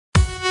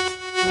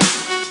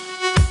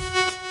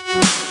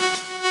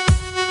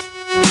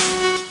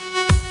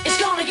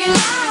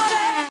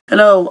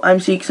Hello, I'm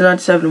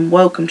Seeks97 and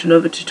welcome to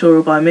another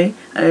tutorial by me,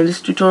 and in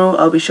this tutorial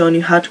I'll be showing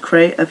you how to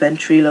create a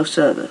Ventrilo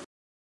server.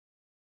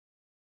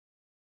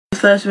 The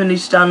first thing we need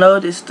to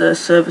download is the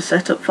server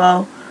setup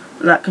file,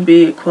 and that can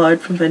be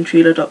acquired from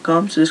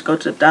Ventrilo.com. So just go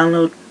to the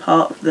download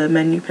part of the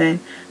menu pane,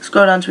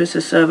 scroll down to where it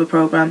says server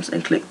programs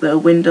and click the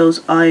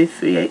Windows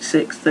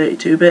i386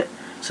 32-bit.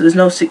 So there's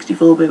no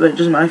 64-bit, but it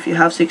doesn't matter if you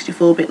have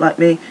 64-bit like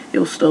me, it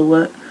will still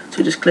work.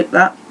 So just click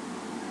that,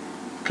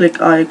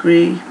 click I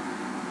agree,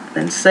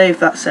 then save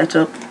that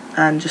setup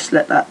and just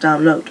let that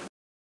download.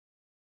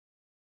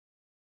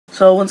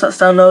 So once that's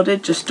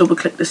downloaded, just double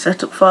click the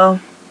setup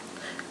file,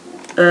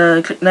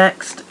 click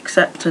next,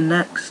 accept and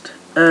next,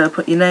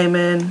 put your name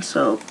in,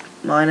 so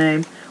my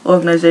name,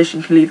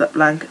 organisation you can leave that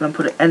blank and then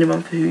put it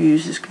anyone who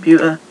uses this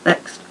computer,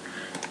 next,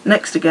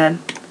 next again,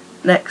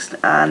 next,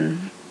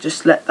 and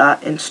just let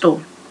that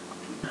install.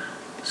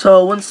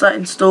 So once that's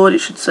installed, it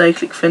should say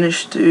click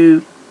finish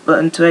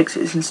button to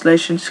exit this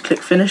installation. Just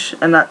click finish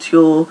and that's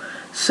your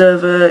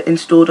server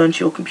installed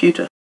onto your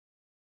computer.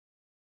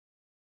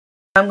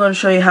 I'm going to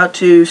show you how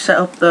to set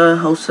up the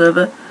whole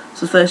server.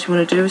 So the first thing you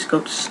want to do is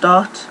go to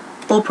Start,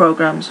 All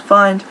Programs,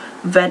 find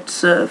Vent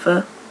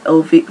Server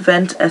or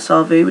Vent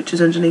SRV, which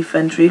is underneath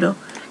Ventrilo.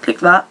 Click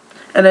that,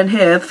 and then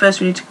here the first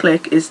thing you need to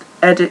click is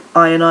Edit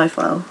INI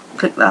file.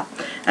 Click that,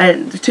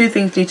 and the two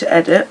things you need to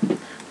edit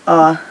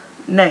are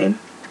name.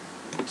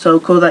 So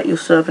call that your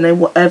server name,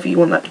 whatever you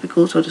want that to be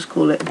called. So I'll just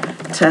call it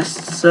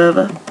Test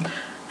Server.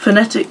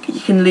 Phonetic,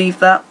 you can leave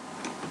that,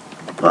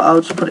 but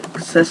I'll just put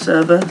it says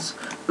servers.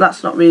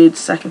 That's not really the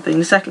second thing.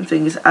 The second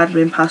thing is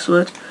admin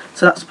password.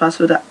 So that's the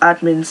password that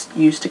admins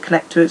use to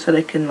connect to it, so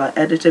they can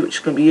edit it, which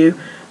is going to be you.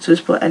 So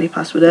just put any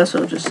password there.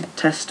 So just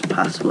test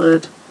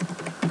password.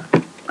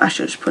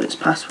 Actually, I'll just put its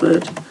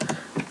password.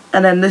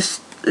 And then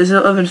there's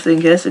another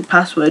thing here, so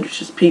password,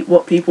 which is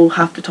what people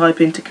have to type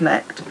in to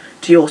connect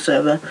to your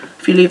server.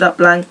 If you leave that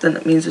blank, then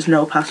it means there's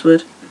no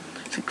password.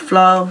 So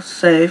file,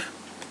 save,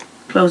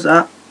 close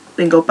that.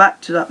 Then go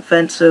back to that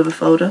Vent server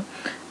folder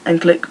and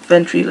click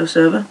Ventrilo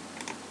server.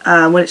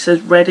 And when it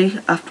says ready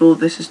after all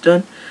this is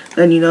done,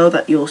 then you know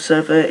that your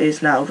server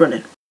is now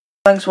running.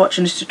 Thanks for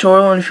watching this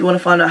tutorial, and if you want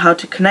to find out how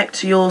to connect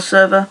to your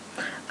server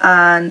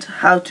and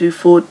how to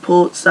forward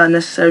ports that are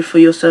necessary for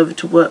your server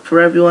to work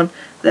for everyone,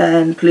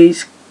 then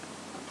please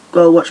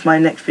go watch my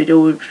next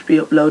video, which will be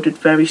uploaded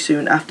very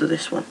soon after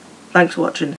this one. Thanks for watching.